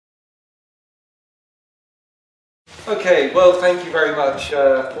Okay, well, thank you very much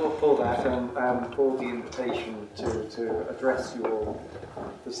for that and for the invitation to address you all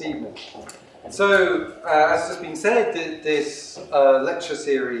this evening. So, as has been said, this lecture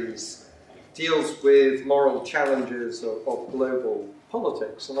series deals with moral challenges of global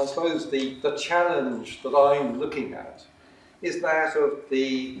politics, and I suppose the challenge that I'm looking at is that of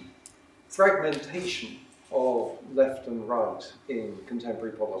the fragmentation of left and right in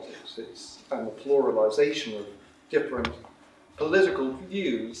contemporary politics. And the pluralization of different political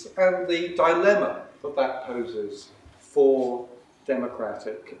views and the dilemma that that poses for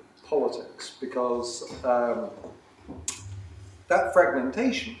democratic politics, because that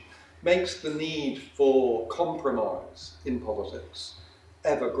fragmentation makes the need for compromise in politics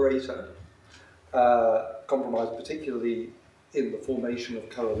ever greater. Compromise particularly in the formation of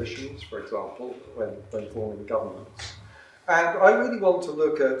coalitions, for example, when forming governments. And I really want to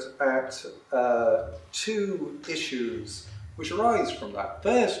look at two issues which arise from that.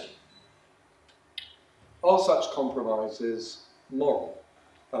 First, are such compromises moral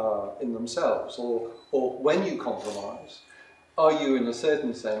in themselves? Or when you compromise, are you in a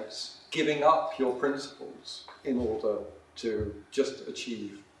certain sense giving up your principles in order to just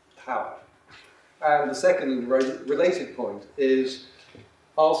achieve power? And the second related point is,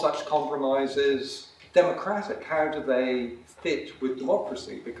 are such compromises democratic? How do they fit with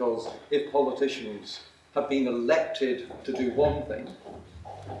democracy? Because if politicians have been elected to do one thing,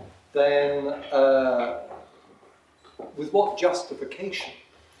 then with what justification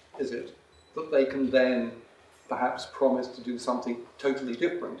is it that they can then perhaps promise to do something totally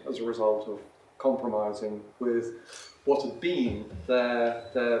different as a result of compromising with what had been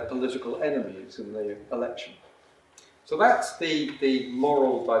their political enemies in the election? So that's the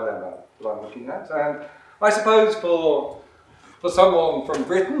moral dilemma that I'm looking at. And I suppose for someone from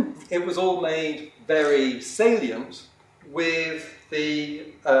Britain, it was all made very salient with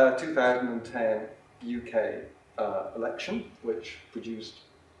the 2010 UK election, which produced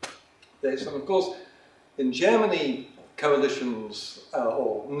this. And of course, in Germany, coalitions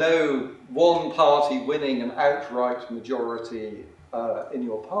or no one party winning an outright majority in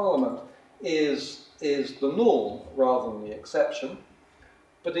your parliament is the norm rather than the exception.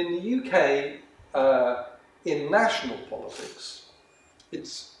 But in the UK, in national politics,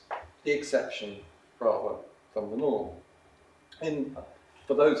 it's the exception rather than the norm. And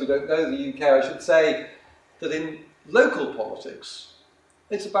for those who don't know the UK, I should say that in local politics,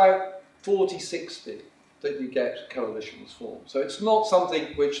 it's about 40-60 that you get coalitions formed. So it's not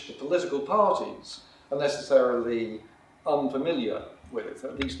something which the political parties are necessarily unfamiliar with,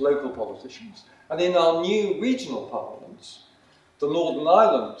 at least local politicians. And in our new regional parliaments, the Northern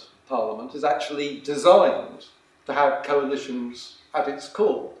Ireland Parliament is actually designed to have coalitions at its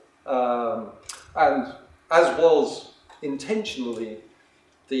core. And as was intentionally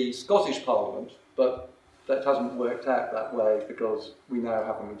the Scottish Parliament, but that hasn't worked out that way because we now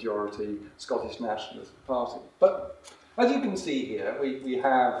have a majority Scottish Nationalist Party. But as you can see here, we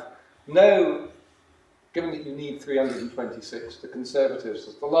have no, given that you need 326, the Conservatives,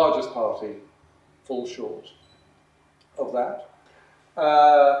 as the largest party, fall short of that.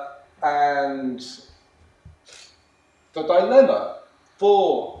 And the dilemma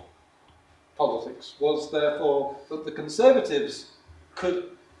for politics was therefore that the Conservatives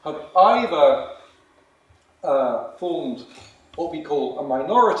could have either formed what we call a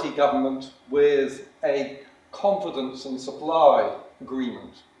minority government with a confidence and supply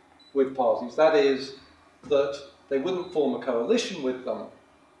agreement with parties. That is, that they wouldn't form a coalition with them,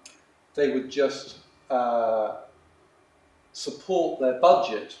 they would just support their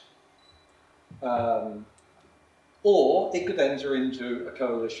budget, or it could enter into a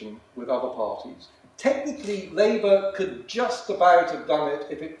coalition with other parties. Technically, Labour could just about have done it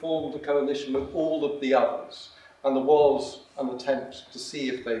if it formed a coalition with all of the others, and there was an attempt to see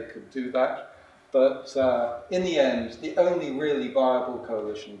if they could do that, but in the end, the only really viable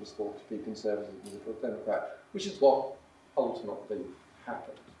coalition was thought to be Conservative and Liberal Democrat, which is what ultimately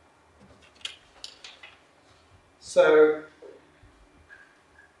happened. So,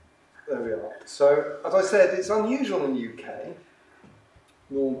 there we are. So, as I said, it's unusual in the UK,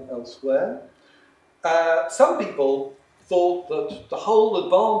 norm elsewhere. Some people thought that the whole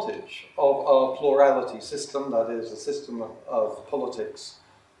advantage of our plurality system, that is, a system of politics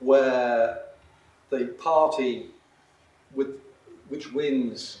where the party which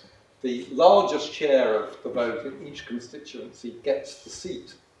wins the largest share of the vote in each constituency gets the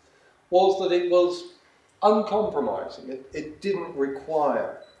seat, was that it was uncompromising. It didn't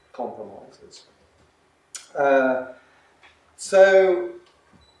require compromises.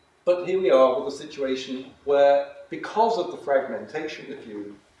 But here we are with a situation where because of the fragmentation, if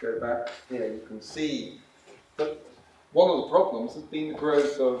you go back here, you can see that one of the problems has been the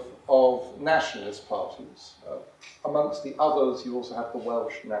growth of nationalist parties. Amongst the others, you also have the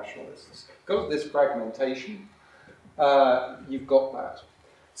Welsh nationalists. Because of this fragmentation, you've got that.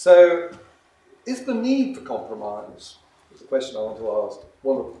 So, is the need for compromise, is the question I want to ask,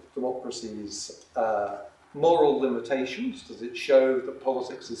 one of democracy's moral limitations? Does it show that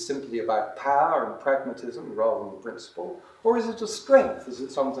politics is simply about power and pragmatism rather than principle? Or is it a strength? Is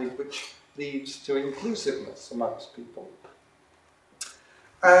it something which leads to inclusiveness amongst people?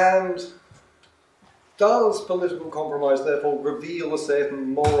 And does political compromise therefore reveal a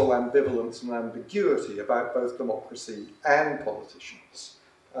certain moral ambivalence and ambiguity about both democracy and politicians?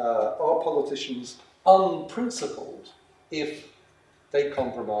 Are politicians unprincipled if they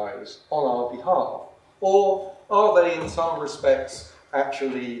compromise on our behalf? Or are they, in some respects,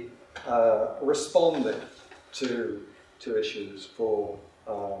 actually responding to issues for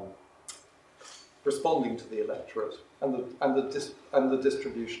responding to the electorate and the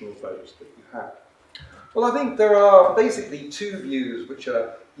distribution of votes that you have? Well, I think there are basically two views which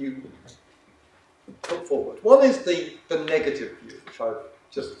you put forward. One is the negative view, which I've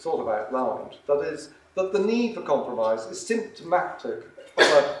just sort of outlined. That is, that the need for compromise is symptomatic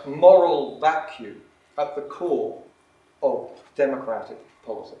of a moral vacuum at the core of democratic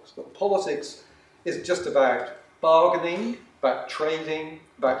politics. That politics is just about bargaining, about trading,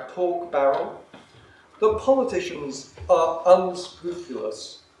 about pork barrel. That politicians are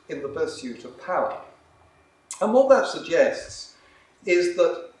unscrupulous in the pursuit of power. And what that suggests is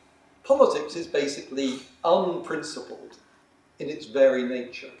that politics is basically unprincipled in its very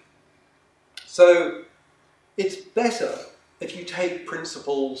nature. So it's better if you take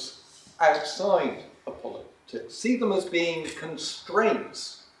principles outside of politics, see them as being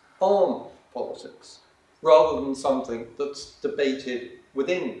constraints on politics, rather than something that's debated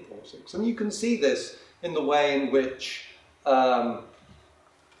within politics. And you can see this in the way in which, for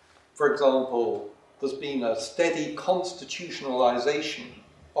example, there's been a steady constitutionalization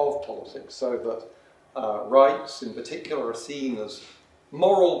of politics, so that rights in particular are seen as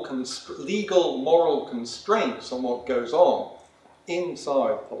legal moral constraints on what goes on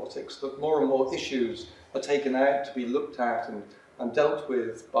inside politics, that more and more issues are taken out to be looked at and dealt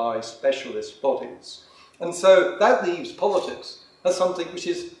with by specialist bodies. And so that leaves politics as something which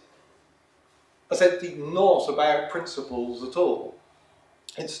is essentially not about principles at all.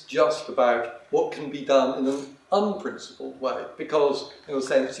 It's just about what can be done in an unprincipled way, because, in a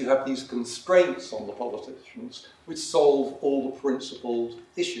sense, you have these constraints on the politicians which solve all the principled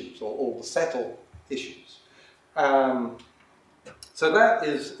issues, or all the settled issues. So that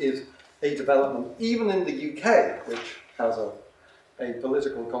is a development, even in the UK, which has a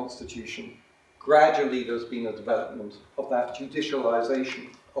political constitution. Gradually there's been a development of that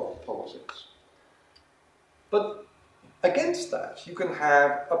judicialisation of politics. But against that, you can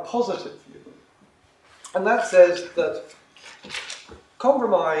have a positive view. And that says that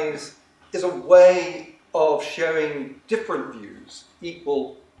compromise is a way of showing different views,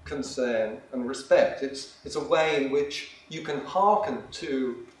 equal concern and respect. It's a way in which you can hearken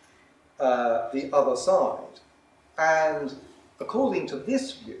to the other side. And according to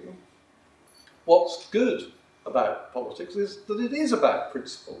this view, what's good about politics is that it is about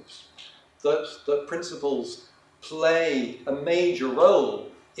principles, that principles play a major role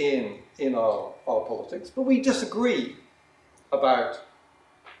in our politics, but we disagree about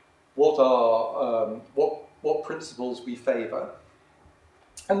what principles we favour.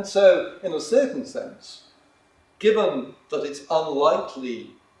 And so, in a certain sense, given that it's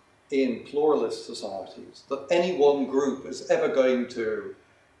unlikely in pluralist societies that any one group is ever going to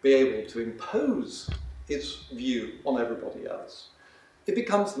be able to impose its view on everybody else, it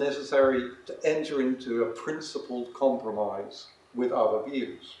becomes necessary to enter into a principled compromise with other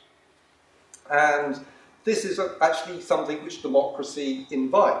views. And this is actually something which democracy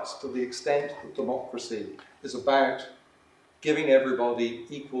invites, to the extent that democracy is about giving everybody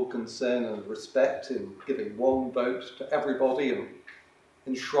equal concern and respect, in giving one vote to everybody and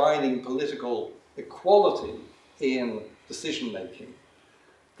enshrining political equality in decision-making.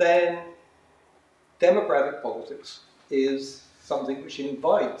 Then democratic politics is something which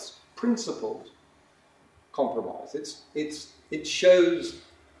invites principled compromise. It shows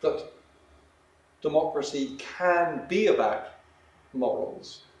that democracy can be about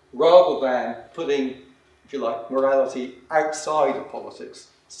morals, rather than putting, if you like, morality outside of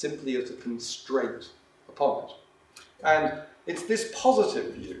politics, simply as a constraint upon it. And it's this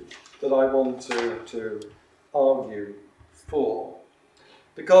positive view that I want to argue for,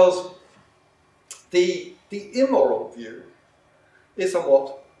 because the the immoral view is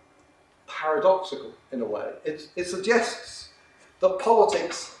somewhat paradoxical in a way. It suggests that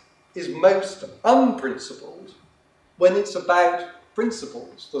politics is most unprincipled when it's about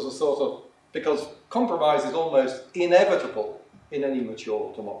principles. There's a sort of, because compromise is almost inevitable in any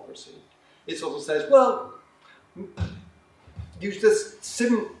mature democracy. It sort of says, well, you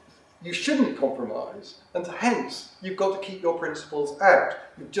shouldn't compromise, and hence you've got to keep your principles out.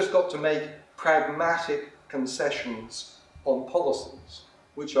 You've just got to make pragmatic concessions on policies,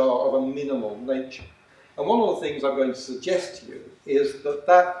 which are of a minimal nature. And one of the things I'm going to suggest to you is that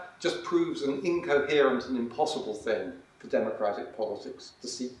that just proves an incoherent and impossible thing for democratic politics to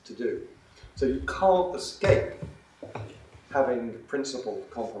seek to do. So you can't escape having principled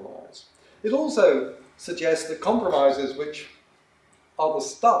compromise. It also suggests that compromises, which are the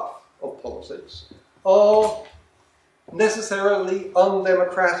stuff of politics, are necessarily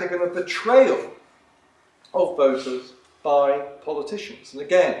undemocratic and a betrayal of voters by politicians. And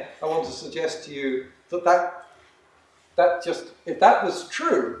again, I want to suggest to you that if that was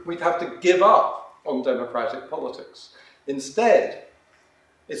true, we'd have to give up on democratic politics. Instead,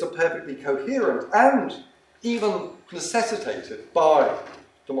 it's a perfectly coherent and even necessitated by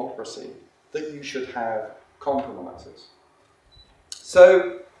democracy that you should have compromises.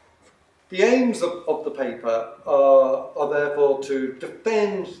 So the aims of the paper are therefore to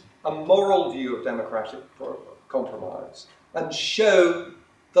defend a moral view of democratic compromise and show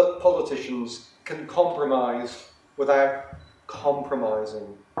that politicians can compromise without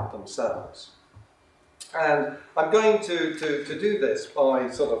compromising themselves. And I'm going to do this by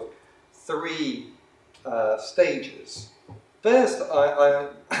sort of three stages. First, I'm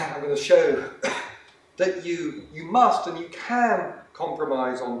going to show that you must and you can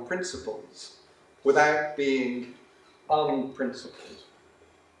compromise on principles without being unprincipled.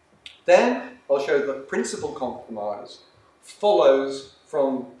 Then I'll show that principled compromise follows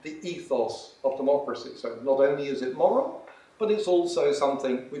from the ethos of democracy. So not only is it moral, but it's also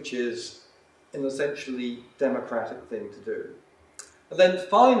something which is an essentially democratic thing to do. And then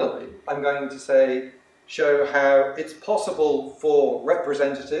finally, I'm going to show how it's possible for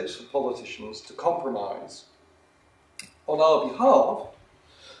representatives, for politicians, to compromise on our behalf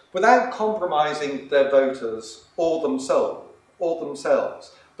without compromising their voters or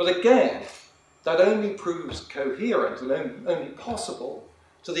themselves. But again, that only proves coherent and only possible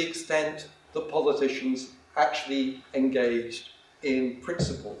to the extent that politicians actually engaged in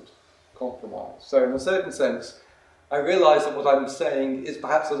principled compromise. So in a certain sense, I realise that what I'm saying is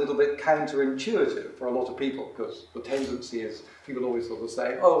perhaps a little bit counterintuitive for a lot of people, because the tendency is people always sort of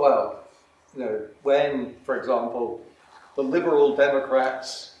say, oh well, you know, when, for example, the Liberal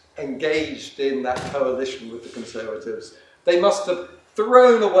Democrats engaged in that coalition with the Conservatives, they must have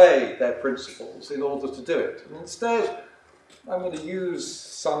thrown away their principles in order to do it. And instead, I'm going to use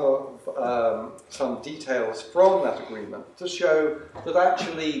some details from that agreement to show that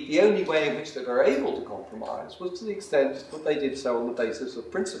actually the only way in which they were able to compromise was to the extent that they did so on the basis of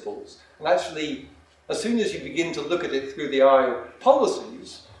principles. And actually, as soon as you begin to look at it through the eye of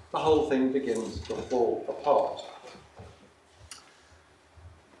policies, the whole thing begins to fall apart.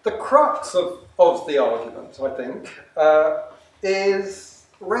 The crux of the argument, I think,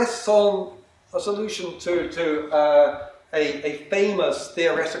 rests on a solution to a famous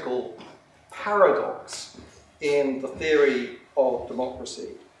theoretical paradox in the theory of democracy,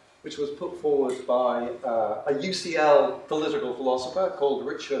 which was put forward by a UCL political philosopher called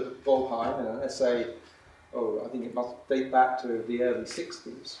Richard Bellamy in an essay, I think it must date back to the early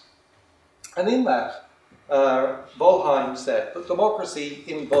 60s. And in that, Bellamy said that democracy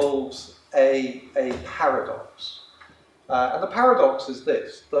involves a paradox. And the paradox is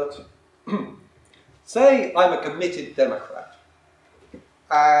this, that say I'm a committed Democrat,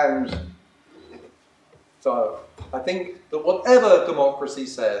 and so I think that whatever democracy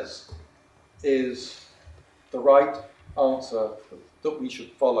says is the right answer that we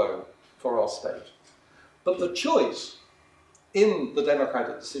should follow for our state. But the choice in the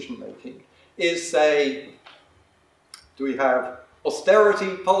democratic decision-making is, say, do we have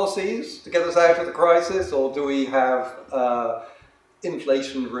austerity policies to get us out of the crisis, or do we have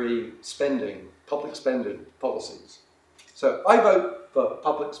inflationary spending, public spending policies? So I vote for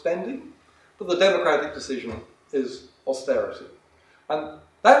public spending, but the democratic decision is austerity. And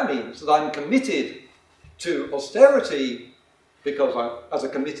that means that I'm committed to austerity because I'm, as a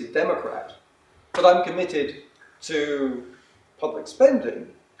committed Democrat, but I'm committed to public spending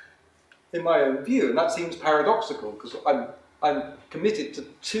in my own view. And that seems paradoxical because I'm committed to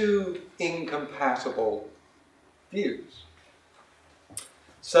two incompatible views.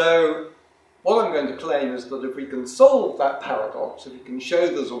 So what I'm going to claim is that if we can solve that paradox, if we can show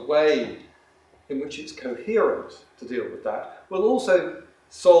there's a way in which it's coherent to deal with that, we'll also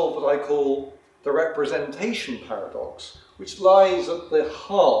solve what I call the representation paradox, which lies at the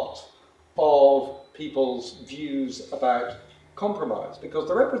heart of people's views about compromise. Because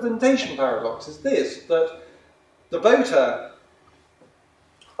the representation paradox is this, that the voter,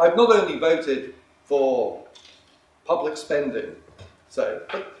 I've not only voted for public spending,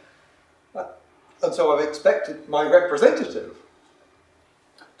 and so I've expected my representative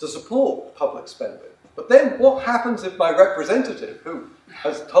to support public spending. But then what happens if my representative, who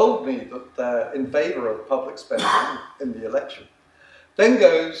has told me that they're in favour of public spending in the election, then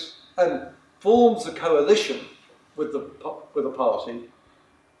goes and forms a coalition with a party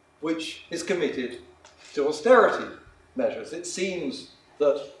which is committed to austerity measures? It seems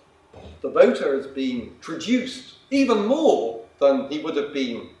that the voter has been traduced even more than he would have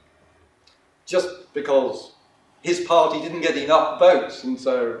been just because his party didn't get enough votes, and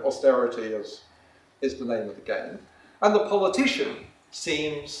so austerity is the name of the game. And the politician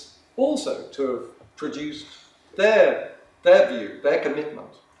seems also to have produced their view, their commitment.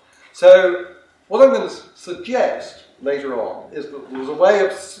 So what I'm going to suggest later on is that there's a way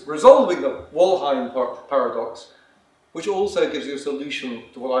of resolving the Walheim paradox which also gives you a solution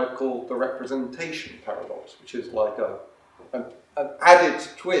to what I call the representation paradox, which is like an added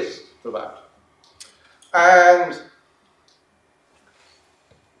twist to that. And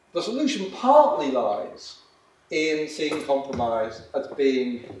the solution partly lies in seeing compromise as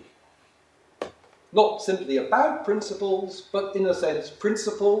being not simply about principles, but in a sense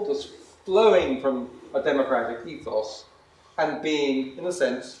principled as flowing from a democratic ethos and being, in a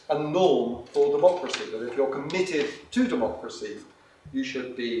sense, a norm for democracy. That if you're committed to democracy, you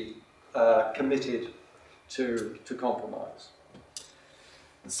should be committed to compromise.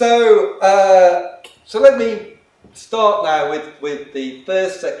 So let me start now with the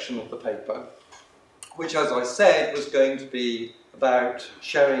first section of the paper, which, as I said, was going to be about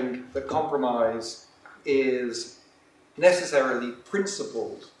showing that compromise is necessarily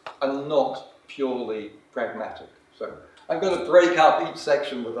principled and not purely pragmatic. So I'm going to break up each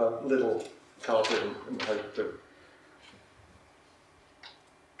section with a little cartoon and hope to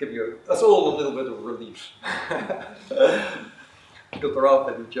give you us all a little bit of relief. Because there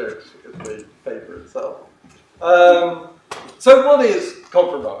aren't any jokes in the paper itself. So what is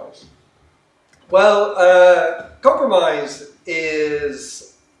compromise? Well, compromise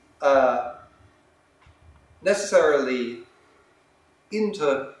is necessarily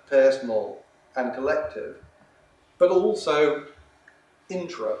interpersonal and collective, but also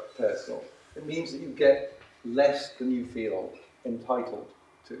intrapersonal. It means that you get less than you feel entitled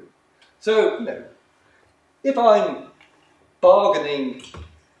to. So, you know, if I'm bargaining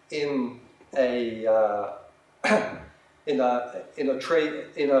in a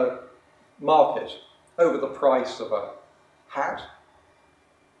market over the price of a hat,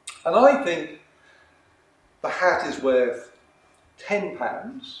 and I think the hat is worth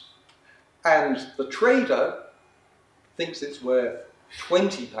 £10, and the trader thinks it's worth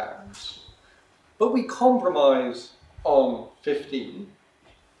 £20, but we compromise on 15,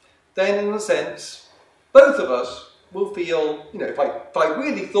 then in a sense, both of us will feel, you know, if I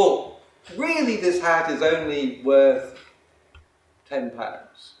really thought, really this hat is only worth £10,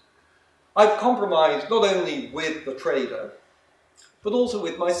 I've compromised not only with the trader, but also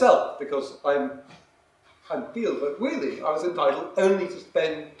with myself, because I feel that really I was entitled only to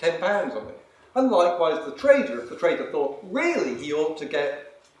spend £10 on it. And likewise the trader, if the trader thought really he ought to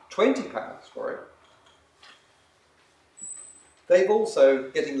get £20 for it, they've also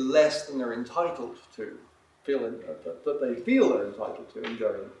getting less than they're entitled to, that they feel they're entitled to in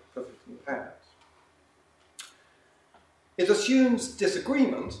going for £15. It assumes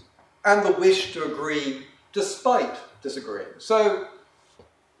disagreement and the wish to agree despite disagreeing. So,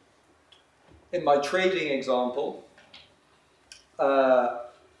 in my trading example, the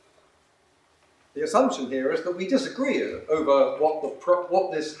assumption here is that we disagree over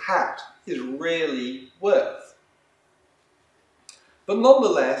what this hat is really worth. But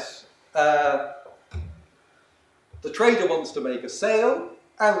nonetheless, the trader wants to make a sale,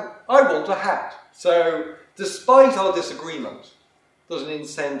 and I want a hat. So, despite our disagreement, there's an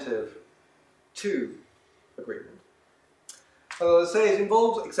incentive to agreement. And as I say, it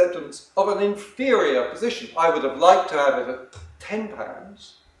involves acceptance of an inferior position. I would have liked to have it at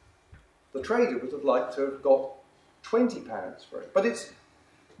 £10. The trader would have liked to have got £20 for it. But it's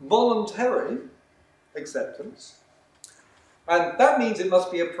voluntary acceptance. And that means it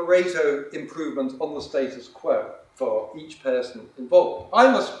must be a Pareto improvement on the status quo for each person involved.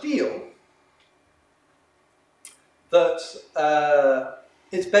 I must feel that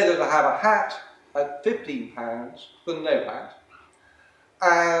it's better to have a hat at £15 than no hat,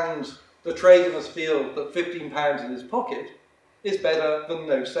 and the trader must feel that £15 in his pocket is better than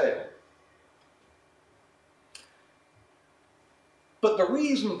no sale. But the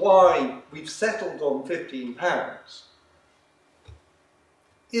reason why we've settled on £15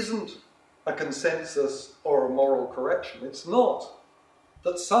 isn't a consensus or a moral correction. It's not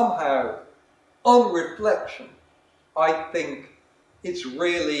that somehow, on reflection, I think it's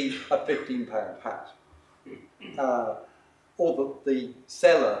really a £15 hat. Or that the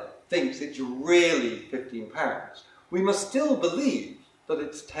seller thinks it's really £15. We must still believe that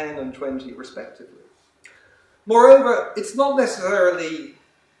it's 10 and 20 respectively. Moreover, it's not necessarily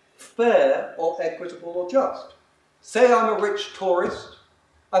fair or equitable or just. Say I'm a rich tourist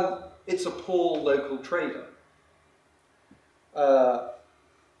and it's a poor local trader. The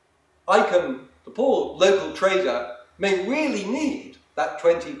poor local trader may really need that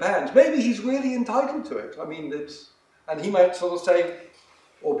 £20. Maybe he's really entitled to it. I mean, and he might sort of say,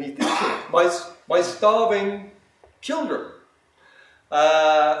 or be thinking, my starving children.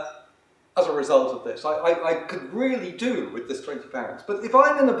 As a result of this, I could really do with this £20. But if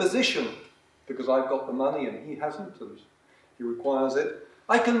I'm in a position, because I've got the money and he hasn't, and he requires it,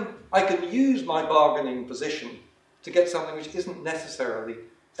 I can use my bargaining position to get something which isn't necessarily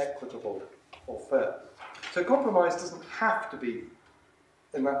equitable or fair. So compromise doesn't have to be,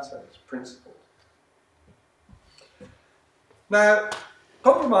 in that sense, principled. Now,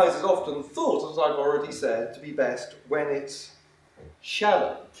 compromise is often thought, as I've already said, to be best when it's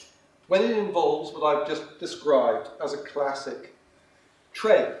shallow, when it involves what I've just described as a classic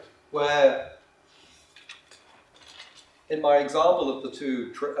trade, where, in my example of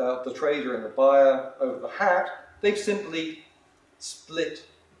the trader and the buyer over the hat, they've simply split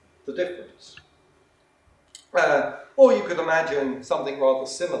the difference. Or you could imagine something rather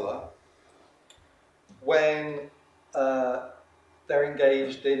similar when they're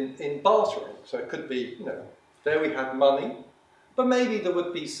engaged in bartering. So it could be, there we have money, but maybe there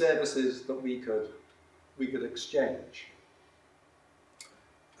would be services that we could exchange.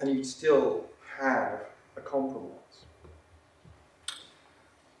 And you'd still have a compromise.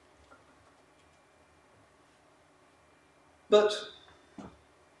 But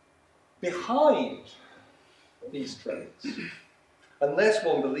behind these trades, unless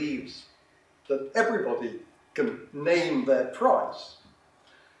one believes that everybody can name their price,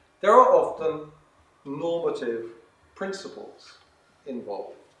 there are often normative principles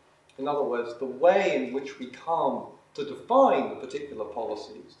involved. In other words, the way in which we come to define the particular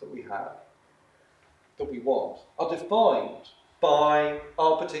policies that we have, that we want, are defined by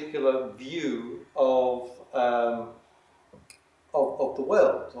our particular view of the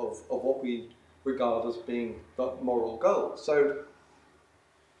world, of what we regard as being the moral goal. So,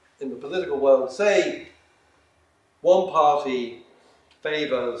 in the political world, say one party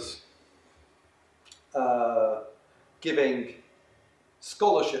favours giving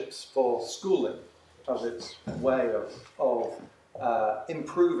scholarships for schooling as its way of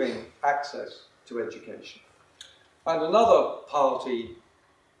improving access to education. And another party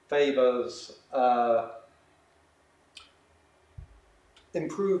favours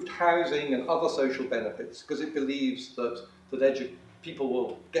improved housing and other social benefits because it believes that people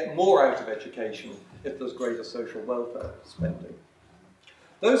will get more out of education if there's greater social welfare spending.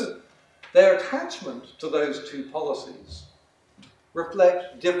 Their attachment to those two policies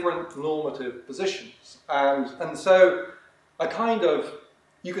reflect different normative positions. And so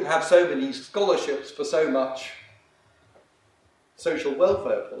you can have so many scholarships for so much social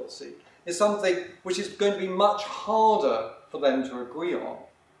welfare policy is something which is going to be much harder for them to agree on,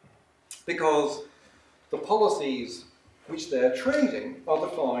 because the policies which they're trading are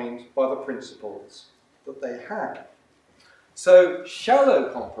defined by the principles that they have. So shallow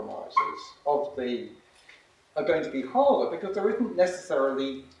compromises are going to be harder because there isn't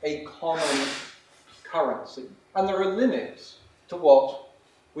necessarily a common currency, and there are limits to what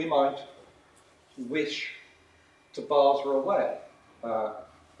we might wish to barter away.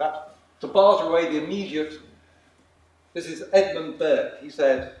 To barter away the immediate. This is Edmund Burke. He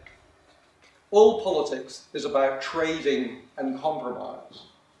said, all politics is about trading and compromise,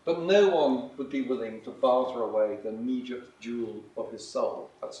 but no one would be willing to barter away the immediate jewel of his soul.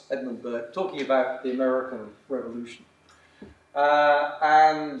 That's Edmund Burke talking about the American Revolution.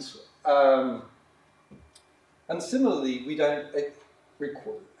 And similarly, we don't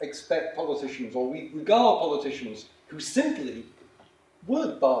expect politicians, or we regard politicians who simply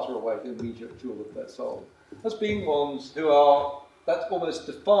would barter away the immediate jewel of their soul as being ones who that almost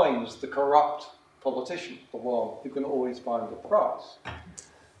defines the corrupt politician, the one who can always find the price.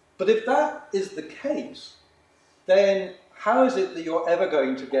 But if that is the case, then how is it that you're ever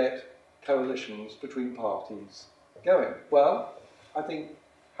going to get coalitions between parties going? Well, I think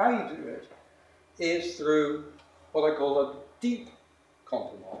how you do it is through what I call a deep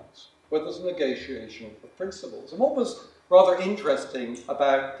compromise, where there's a negotiation of principles. And what was rather interesting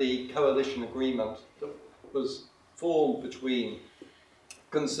about the coalition agreement that was formed between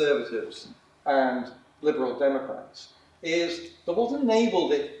Conservatives and Liberal Democrats is that what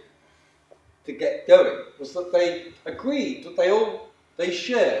enabled it to get going was that they agreed that they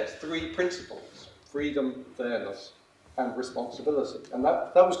shared three principles: freedom, fairness, and responsibility. And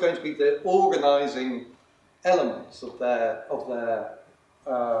that was going to be the organising elements of their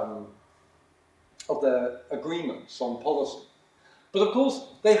agreements on policy. But of course,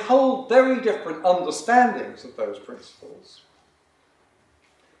 they hold very different understandings of those principles.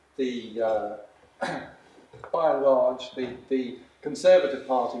 By and large, the Conservative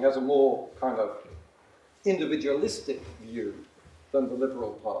Party has a more kind of individualistic view than the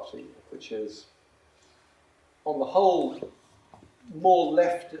Liberal Party, which is, on the whole, more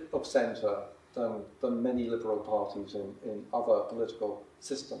left of centre than many Liberal parties in other political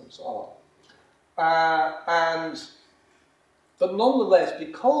systems are. But nonetheless,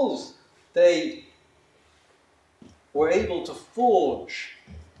 because they were able to forge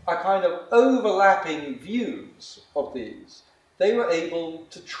a kind of overlapping views of these, they were able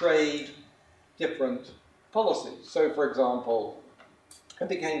to trade different policies. So, for example, it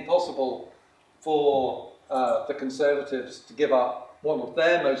became possible for the Conservatives to give up one of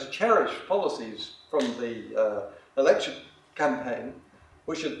their most cherished policies from the election campaign,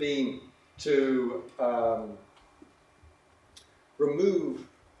 which had been to remove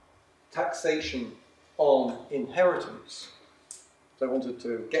taxation on inheritance. They wanted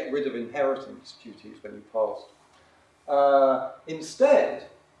to get rid of inheritance duties when you passed. Instead,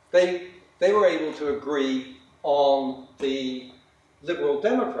 they were able to agree on the Liberal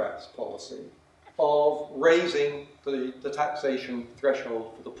Democrats' policy of raising the taxation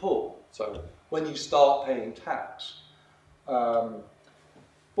threshold for the poor. So when you start paying tax.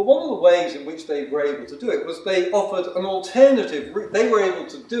 But one of the ways in which they were able to do it was they offered an alternative route. They were able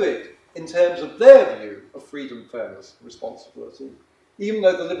to do it in terms of their view of freedom, fairness, and responsibility, even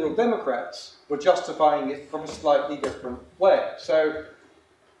though the Liberal Democrats were justifying it from a slightly different way. So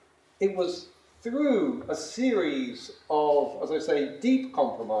it was through a series of, as I say, deep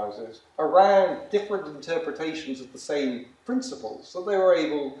compromises around different interpretations of the same principles that they were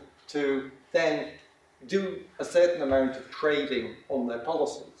able to then do a certain amount of trading on their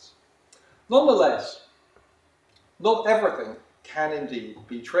policies. Nonetheless, not everything can indeed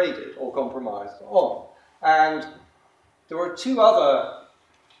be traded or compromised on. And there are two other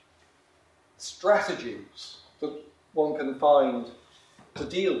strategies that one can find to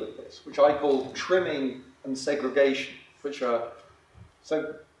deal with this, which I call trimming and segregation, which are,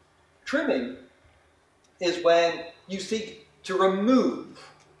 so trimming is when you seek to remove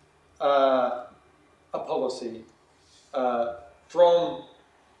a policy from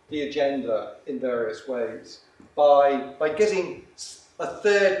the agenda in various ways by getting a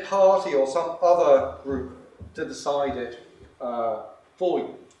third party or some other group to decide it for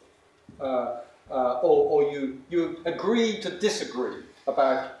you. Or you agree to disagree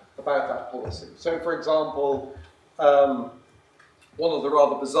about that policy. So, for example, one of the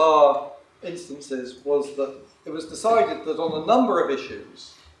rather bizarre instances was that it was decided that on a number of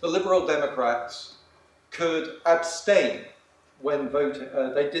issues, the Liberal Democrats could abstain when voting.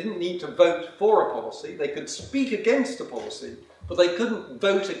 They didn't need to vote for a policy. They could speak against a policy, but they couldn't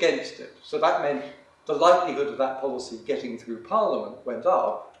vote against it. So that meant the likelihood of that policy getting through Parliament went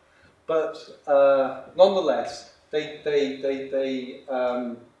up. But nonetheless, they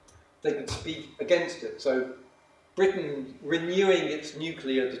could speak against it. So Britain renewing its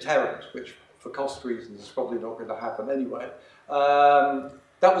nuclear deterrent, which for cost reasons is probably not going to happen anyway,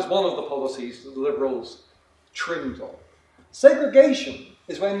 that was one of the policies that the Liberals trimmed on. Segregation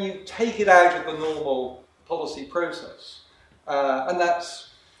is when you take it out of the normal policy process. And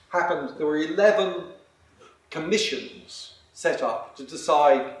that's happened. There were 11 commissions set up to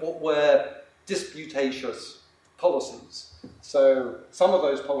decide what were disputatious policies. So some of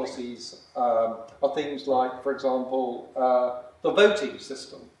those policies are things like, for example, the voting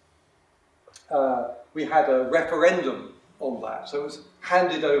system. We had a referendum on that, so it was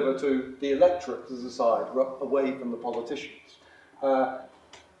handed over to the electorate to decide, away from the politicians.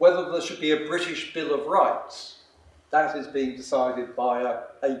 Whether there should be a British Bill of Rights, that is being decided by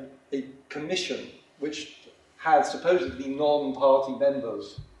a commission which has supposedly non-party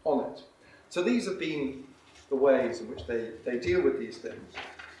members on it. So these have been the ways in which they deal with these things.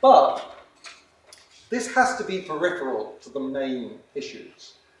 But this has to be peripheral to the main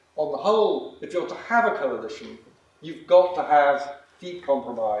issues. On the whole, if you're to have a coalition, you've got to have deep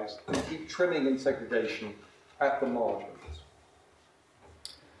compromise and keep trimming and segregation at the margins.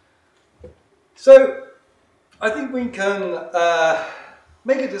 So I think we can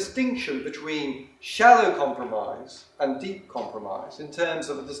make a distinction between shallow compromise and deep compromise in terms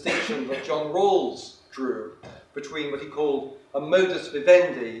of a distinction that John Rawls drew between what he called a modus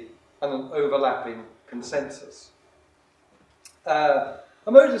vivendi and an overlapping consensus. A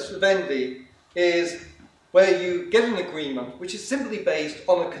modus vivendi is where you get an agreement which is simply based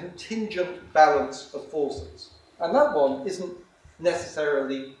on a contingent balance of forces. And that one isn't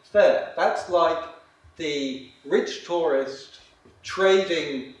necessarily fair. That's like the rich tourist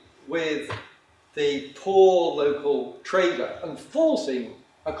trading with the poor local trader and forcing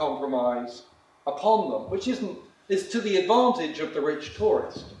a compromise upon them, which is to the advantage of the rich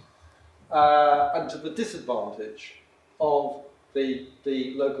tourist and to the disadvantage of the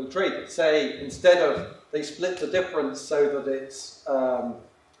local trader. Say, instead of, they split the difference so that it's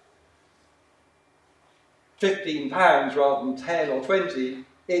 £15 rather than 10 or 20,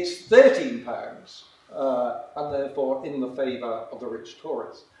 it's £13, and therefore in the favour of the rich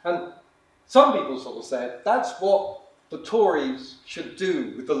tourist. And some people sort of said that's what the Tories should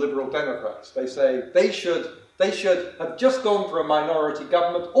do with the Liberal Democrats. They say they should have just gone for a minority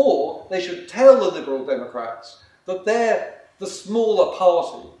government, or they should tell the Liberal Democrats that they're the smaller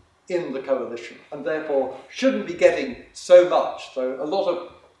party in the coalition and therefore shouldn't be getting so much. So a lot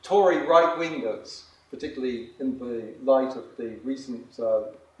of Tory right-wingers, particularly in the light of the recent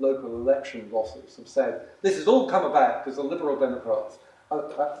local election losses, have said this has all come about because the Liberal Democrats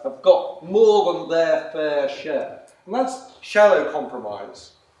have got more than their fair share. And that's shallow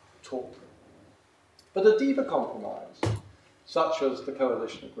compromise talk. But a deeper compromise, such as the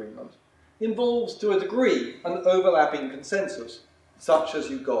coalition agreement, involves to a degree an overlapping consensus, such as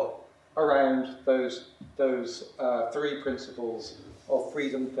you've got around those three principles of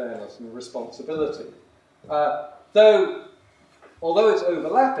freedom, fairness and responsibility. Although it's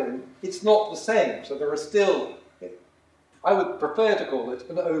overlapping, it's not the same. So there are still, I would prefer to call it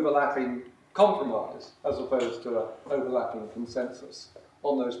an overlapping compromise as opposed to an overlapping consensus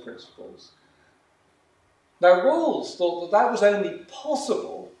on those principles. Now, Rawls thought that that was only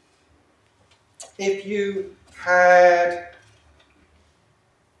possible if you had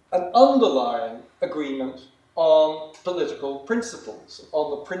an underlying agreement on political principles, on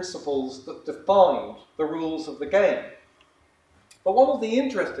the principles that defined the rules of the game. But one of the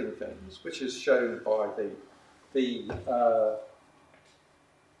interesting things, which is shown by the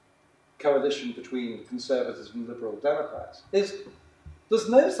coalition between Conservatives and Liberal Democrats, is there's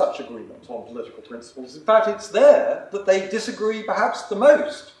no such agreement on political principles. In fact, it's there that they disagree perhaps the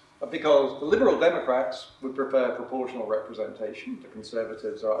most, because the Liberal Democrats would prefer proportional representation. The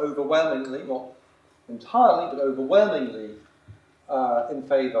Conservatives are overwhelmingly, not entirely, but overwhelmingly in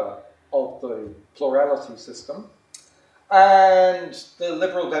favour of the plurality system. And the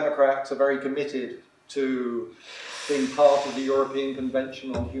Liberal Democrats are very committed to being part of the European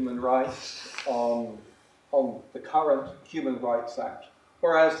Convention on Human Rights, on the current Human Rights Act,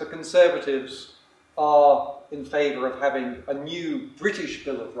 whereas the Conservatives are in favour of having a new British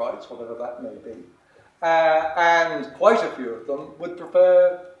Bill of Rights, whatever that may be, and quite a few of them would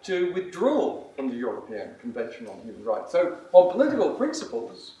prefer to withdraw from the European Convention on Human Rights. So on political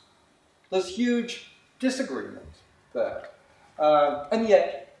principles, there's huge disagreement there. And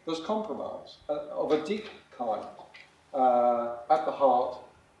yet there's compromise of a deep kind at the heart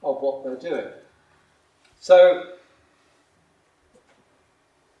of what they're doing. So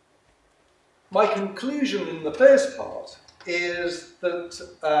my conclusion in the first part is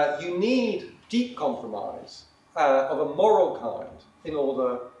that you need deep compromise of a moral kind in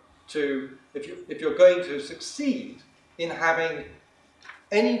order to, if you're going to succeed in having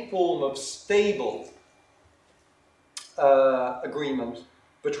any form of stable agreement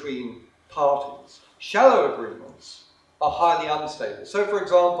between parties. Shallow agreements are highly unstable. So, for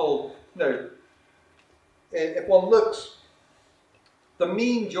example, if one looks, the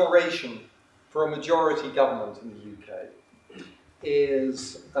mean duration for a majority government in the UK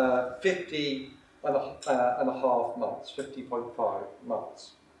is 50 and a half months, 50.5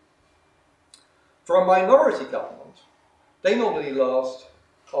 months. For a minority government, they normally last,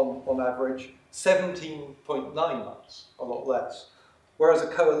 on average, 17.9 months, a lot less. Whereas a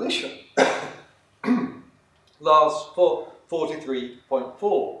coalition lasts for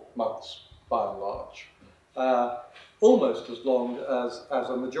 43.4 months, by and large. almost as long as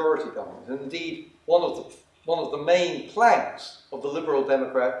a majority government. And indeed, one of the main planks of the Liberal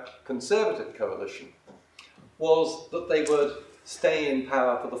Democrat Conservative coalition was that they would stay in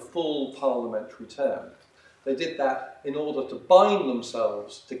power for the full parliamentary term. They did that in order to bind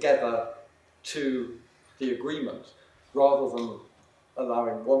themselves together to the agreement, rather than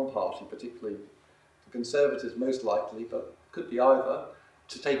allowing one party, particularly the Conservatives most likely, but could be either,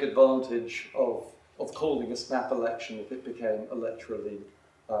 to take advantage of calling a snap election if it became electorally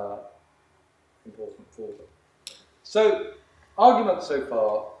important for them. So, argument so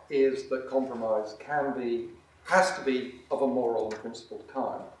far is that compromise has to be of a moral and principled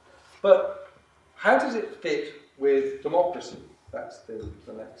kind. But how does it fit with democracy? That's the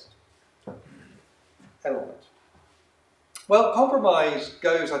next element. Well, compromise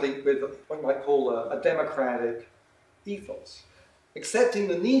goes, I think, with what you might call a democratic ethos. Accepting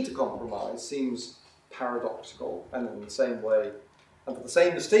the need to compromise seems paradoxical, and in the same way, and for the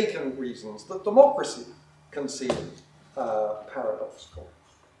same mistaken reasons, that democracy can seem paradoxical.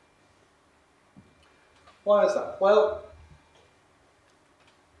 Why is that? Well,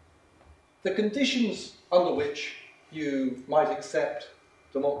 the conditions under which you might accept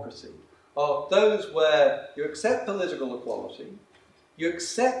democracy are those where you accept political equality, you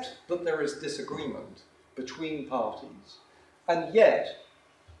accept that there is disagreement between parties, and yet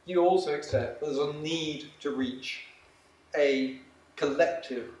you also accept there's a need to reach a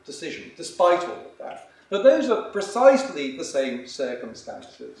collective decision, despite all of that. But those are precisely the same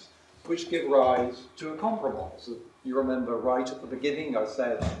circumstances which give rise to a compromise. You remember right at the beginning I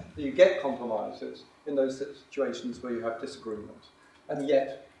said that you get compromises in those situations where you have disagreement, and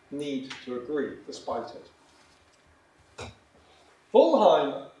yet need to agree despite it.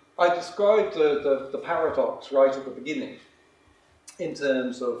 Wollheim, I described the paradox right at the beginning in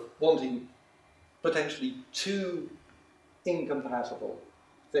terms of wanting potentially two incompatible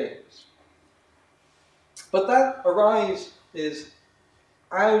things. But that arises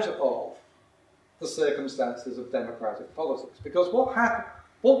out of the circumstances of democratic politics, because what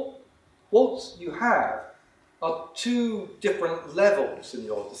you have are two different levels in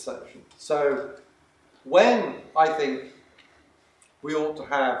your decision. So when I think we ought to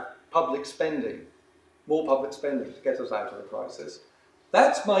have public spending, more public spending to get us out of the crisis,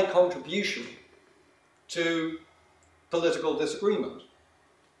 that's my contribution to political disagreement.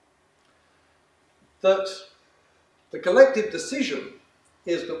 That the collective decision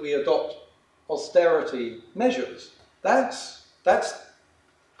is that we adopt austerity measures. That's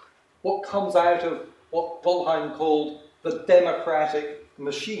what comes out of what Wollheim called the democratic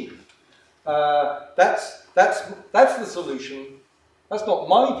machine. That's the solution. That's not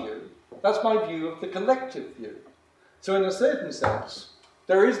my view. That's my view of the collective view. So in a certain sense,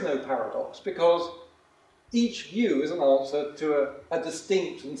 there is no paradox, because each view is an answer to a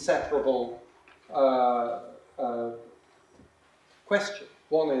distinct and separable question.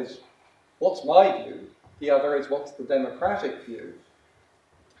 One is, what's my view? The other is, what's the democratic view?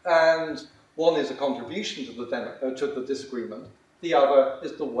 And one is a contribution to the disagreement. The other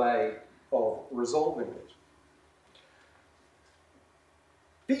is the way of resolving it.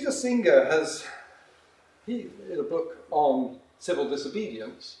 Peter Singer has, in a book on civil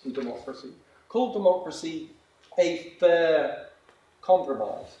disobedience and democracy, called democracy a fair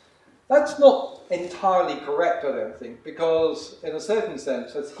compromise. That's not entirely correct, I don't think, because in a certain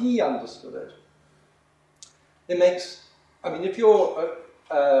sense, as he understood it, it makes, I mean, if your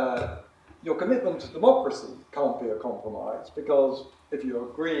commitment to democracy can't be a compromise, because if you're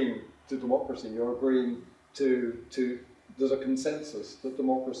agreeing to democracy, you're agreeing to there's a consensus that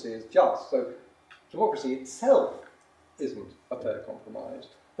democracy is just. So democracy itself isn't a fair compromise,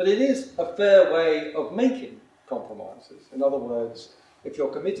 but it is a fair way of making compromises. In other words, if you're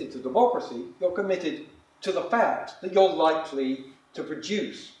committed to democracy, you're committed to the fact that you're likely to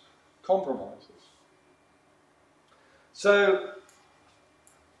produce compromises. So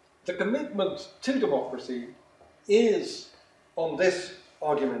the commitment to democracy is, on this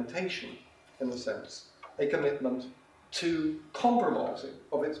argumentation, in a sense, a commitment to compromising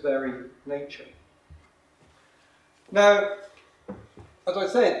of its very nature. Now, as I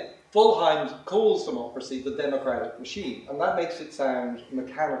said, Wollheim calls democracy the democratic machine, and that makes it sound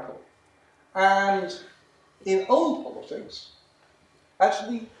mechanical. And in old politics,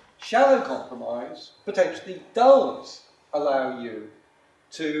 actually, shallow compromise potentially does allow you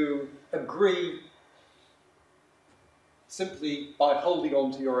to agree simply by holding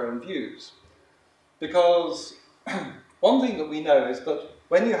on to your own views. Because one thing that we know is that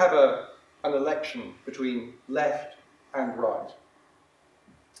when you have an election between left and right,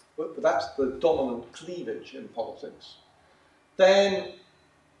 but that's the dominant cleavage in politics, then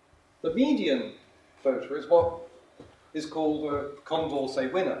the median voter is what is called a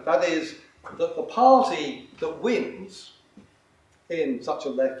Condorcet winner. That is, that the party that wins in such a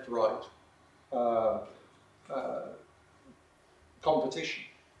left-right competition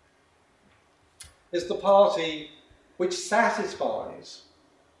is the party which satisfies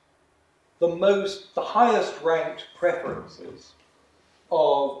the highest ranked preferences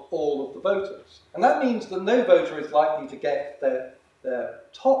of all of the voters. And that means that no voter is likely to get their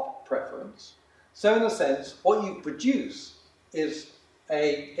top preference. So in a sense, what you produce is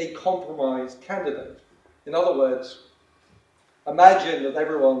a compromised candidate. In other words, imagine that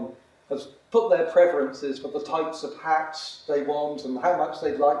everyone has put their preferences for the types of hats they want and how much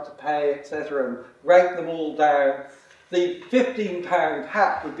they'd like to pay, etc., and rank them all down. The £15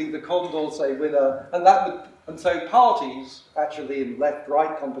 hat would be the Condorcet winner, and so parties, actually in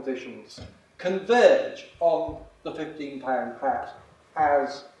left-right competitions, converge on the £15 hat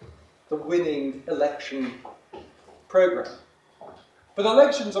as the winning election programme. But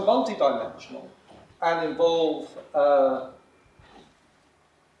elections are multidimensional and involve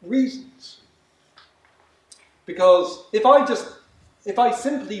reasons. Because if I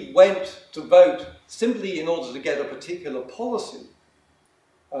simply went to vote simply in order to get a particular policy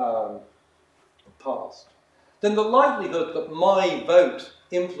passed, then the likelihood that my vote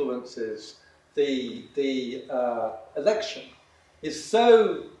influences the election is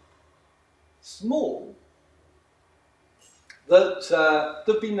so small that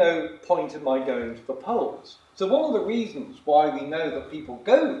there'd be no point in my going to the polls. So one of the reasons why we know that people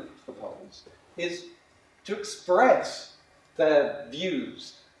go to the polls is to express their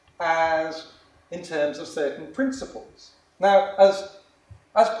views in terms of certain principles. Now,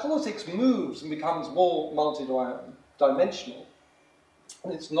 as politics moves and becomes more multi-dimensional,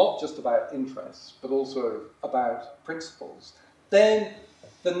 and it's not just about interests, but also about principles, then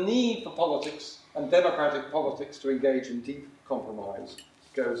the need for politics and democratic politics to engage in deep compromise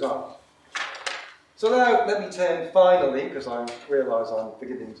goes up. So now let me turn finally, because I realise I'm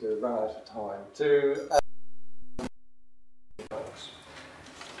beginning to run out of time, to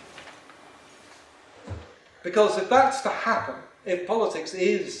because if that's to happen, if politics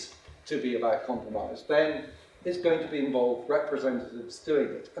is to be about compromise, then it's going to be involved representatives doing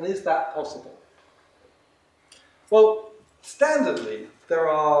it. And is that possible? Well, standardly, there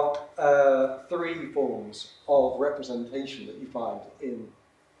are three forms of representation that you find in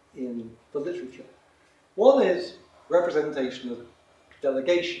the literature. One is representation of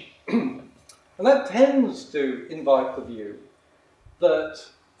delegation. And that tends to invite the view that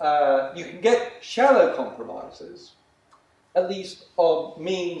you can get shallow compromises, at least on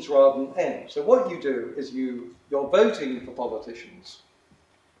means rather than ends. So what you do is you're voting for politicians,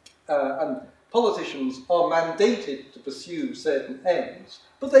 and politicians are mandated to pursue certain ends,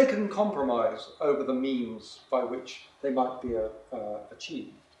 but they can compromise over the means by which they might be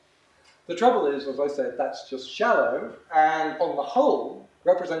achieved. The trouble is, as I said, that's just shallow, and on the whole,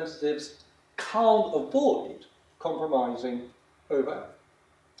 representatives can't avoid compromising over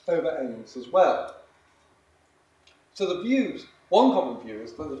aims as well. So one common view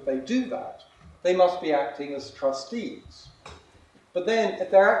is that if they do that, they must be acting as trustees. But then,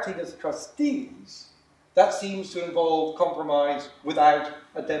 if they're acting as trustees, that seems to involve compromise without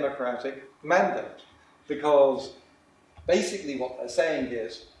a democratic mandate. Because basically what they're saying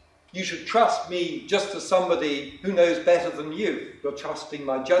is, you should trust me just as somebody who knows better than you. You're trusting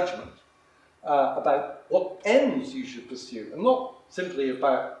my judgment about what ends you should pursue, and not simply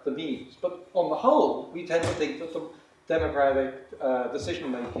about the means. But on the whole, we tend to think that the democratic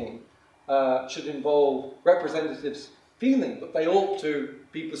decision-making should involve representatives feeling that they ought to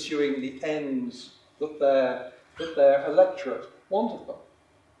be pursuing the ends that their electorate wanted them.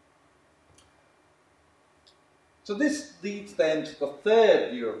 So this leads then to the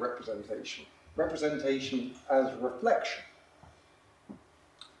third view of representation, representation as reflection.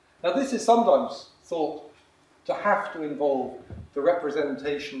 Now this is sometimes thought to have to involve the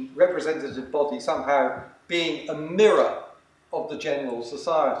representative body somehow being a mirror of the general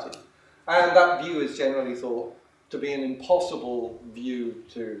society. And that view is generally thought to be an impossible view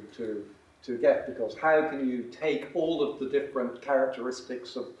to get, because how can you take all of the different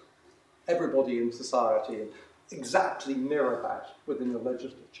characteristics of everybody in society and exactly mirror that within the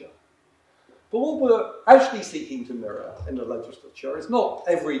legislature? But what we're actually seeking to mirror in the legislature is not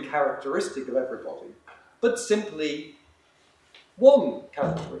every characteristic of everybody, but simply one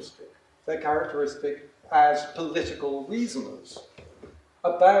characteristic, their characteristic as political reasoners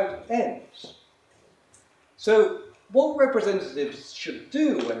about ends. So what representatives should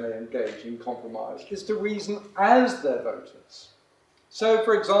do when they engage in compromise is to reason as their voters. So,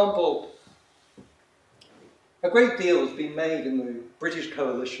 for example, a great deal has been made in the British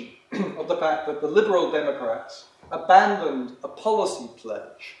coalition of the fact that the Liberal Democrats abandoned a policy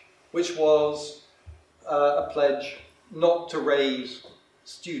pledge, which was a pledge not to raise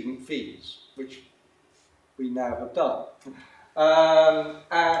student fees, which we now have done.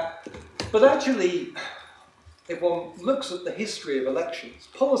 But actually, if one looks at the history of elections,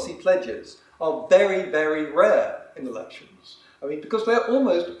 policy pledges are very, very rare in elections. I mean, because they're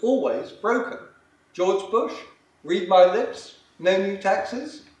almost always broken. George Bush, read my lips, no new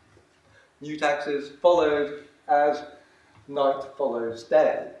taxes. New taxes followed as night follows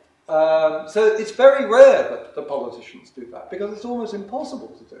day. So it's very rare that the politicians do that, because it's almost impossible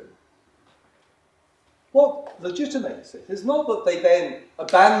to do. What legitimates it is not that they then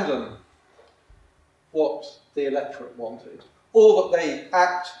abandon what the electorate wanted, or that they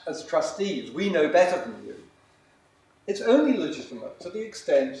act as trustees, we know better than you. It's only legitimate to the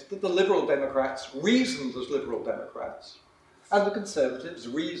extent that the Liberal Democrats reasoned as Liberal Democrats, and the Conservatives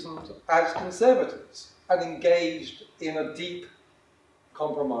reasoned as Conservatives, and engaged in a deep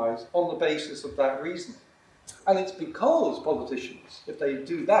compromise on the basis of that reasoning. And it's because politicians, if they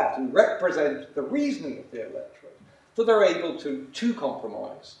do that and represent the reasoning of the electorate, that they're able to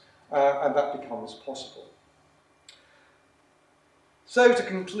compromise, and that becomes possible. So to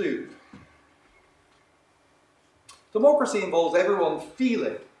conclude, democracy involves everyone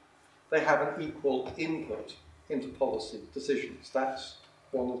feeling they have an equal input into policy decisions. That's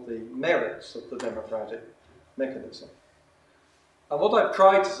one of the merits of the democratic mechanism. And what I've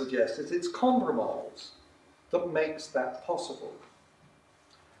tried to suggest is it's compromise that makes that possible.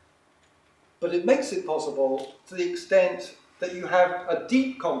 But it makes it possible to the extent that you have a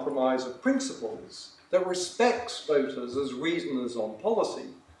deep compromise of principles that respects voters as reasoners on policy,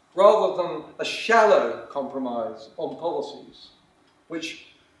 rather than a shallow compromise on policies, which,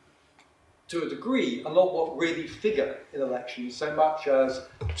 to a degree, are not what really figure in elections so much as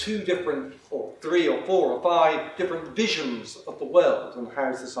two different, or three or four or five different visions of the world and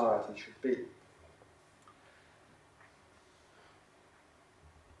how society should be.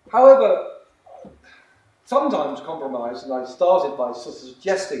 However, sometimes compromise, and I started by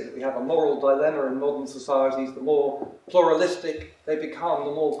suggesting that we have a moral dilemma in modern societies, the more pluralistic they become,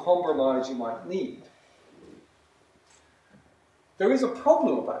 the more compromise you might need. There is a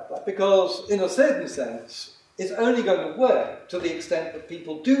problem about that, because in a certain sense, it's only going to work to the extent that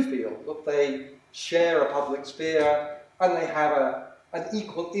people do feel that they share a public sphere and they have an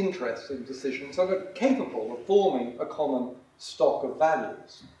equal interest in decisions and are capable of forming a common stock of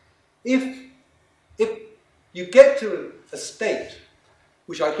values. If you get to a state,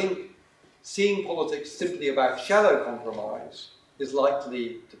 which I think seeing politics simply about shallow compromise is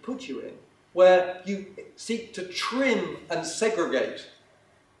likely to put you in, where you seek to trim and segregate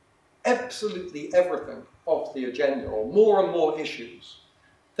absolutely everything off the agenda, or more and more issues,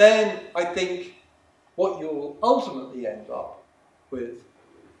 then I think what you'll ultimately end up with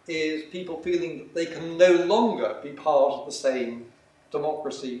is people feeling that they can no longer be part of the same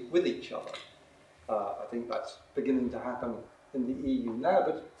democracy with each other. I think that's beginning to happen in the EU now,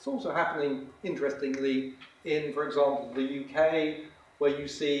 but it's also happening, interestingly, in, for example, the UK, where you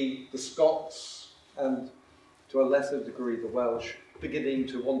see the Scots and, to a lesser degree, the Welsh, beginning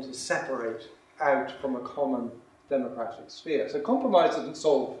to want to separate out from a common democratic sphere. So compromise doesn't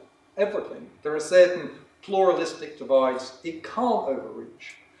solve everything. There are certain pluralistic divides it can't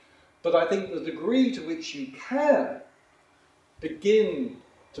overreach. But I think the degree to which you can begin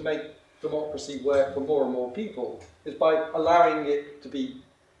to make democracy work for more and more people is by allowing it to be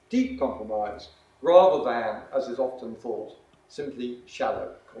deep compromise, rather than, as is often thought, simply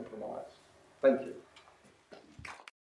shallow compromise. Thank you.